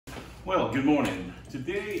Well, good morning.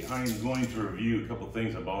 Today I'm going to review a couple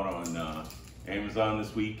things I bought on Amazon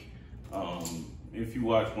this week. If you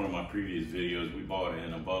watched one of my previous videos, we bought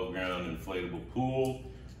an above ground inflatable pool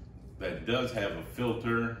that does have a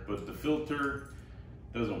filter, but the filter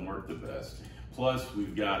doesn't work the best. Plus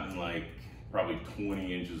we've gotten like probably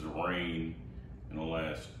 20 inches of rain in the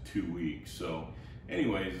last 2 weeks. So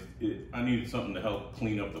anyways, I needed something to help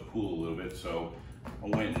clean up the pool a little bit. So I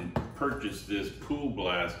went and purchased this pool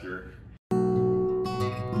blaster.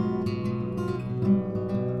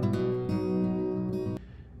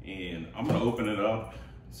 And I'm gonna open it up,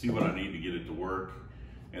 see what I need to get it to work,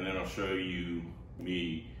 and then I'll show you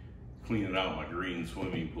me cleaning out my green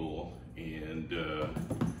swimming pool and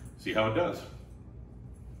see how it does.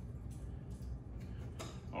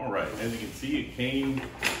 All right, as you can see, it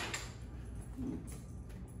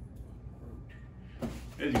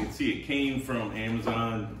came from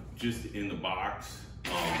Amazon just in the box.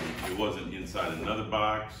 It wasn't inside another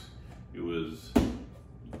box.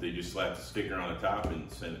 They just slapped a sticker on the top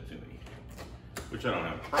and sent it to me, which I don't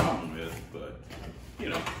have a problem with, but you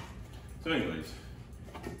know. So anyways,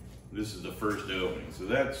 this is the first opening. So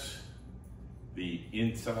that's the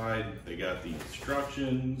inside. They got the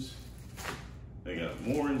instructions. They got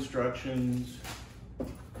more instructions,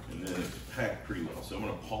 and then it's packed pretty well. So I'm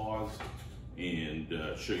gonna pause and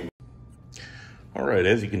show you. All right,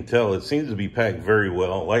 as you can tell, it seems to be packed very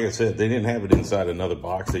well. Like I said, they didn't have it inside another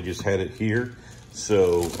box. They just had it here.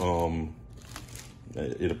 So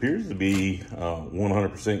it appears to be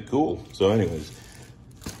 100% cool. So anyways,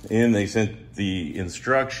 and they sent the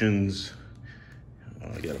instructions.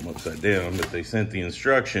 I got them upside down, but they sent the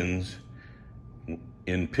instructions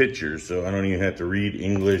in pictures, so I don't even have to read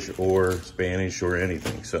English or Spanish or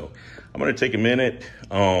anything. So I'm gonna take a minute.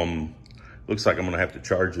 Looks like I'm gonna have to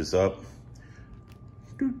charge this up.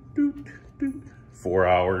 4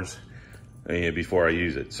 hours before I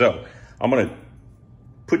use it. So I'm gonna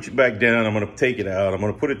put you back down. I'm gonna take it out. I'm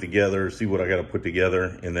gonna put it together, see what I gotta put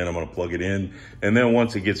together, and then I'm gonna plug it in. And then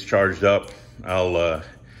once it gets charged up, I'll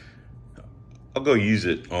go use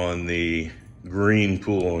it on the green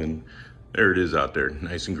pool, and there it is out there,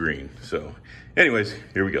 nice and green. So anyways,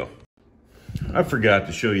 here we go. I forgot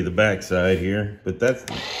to show you the back side here, but that's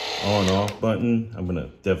the on off button. I'm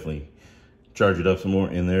gonna definitely charge it up some more,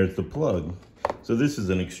 and there's the plug. So this is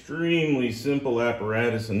an extremely simple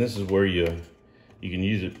apparatus, and this is where you can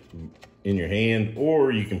use it in your hand,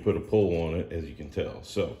 or you can put a pull on it, as you can tell.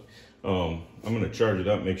 So I'm gonna charge it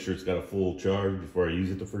up, make sure it's got a full charge before I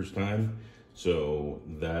use it the first time. So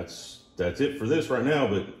that's it for this right now,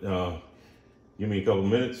 but give me a couple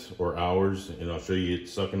minutes or hours and I'll show you it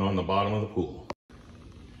sucking on the bottom of the pool.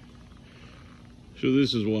 So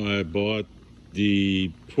this is why I bought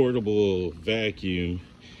the portable vacuum,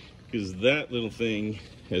 because that little thing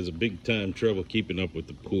has a big time trouble keeping up with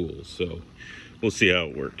the pool. So we'll see how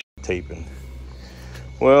it works. Taping.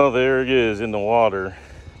 Well, there it is in the water.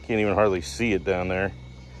 Can't even hardly see it down there.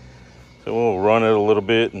 So we'll run it a little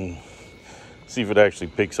bit and see if it actually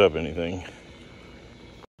picks up anything.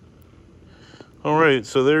 All right,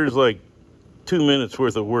 so there's like 2 minutes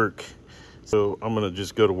worth of work. So I'm gonna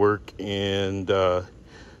just go to work, and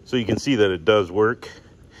so you can see that it does work.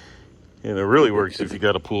 And it really works if you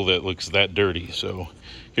got a pool that looks that dirty. So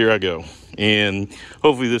here I go. And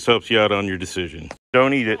hopefully this helps you out on your decision.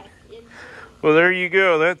 Don't eat it. Well, there you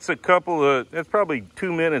go. That's that's probably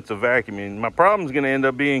 2 minutes of vacuuming. My problem's gonna end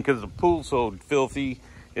up being, because the pool's so filthy,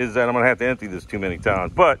 is that I'm gonna have to empty this too many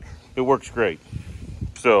times, but it works great.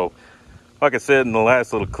 So like I said in the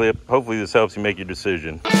last little clip, hopefully this helps you make your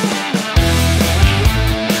decision.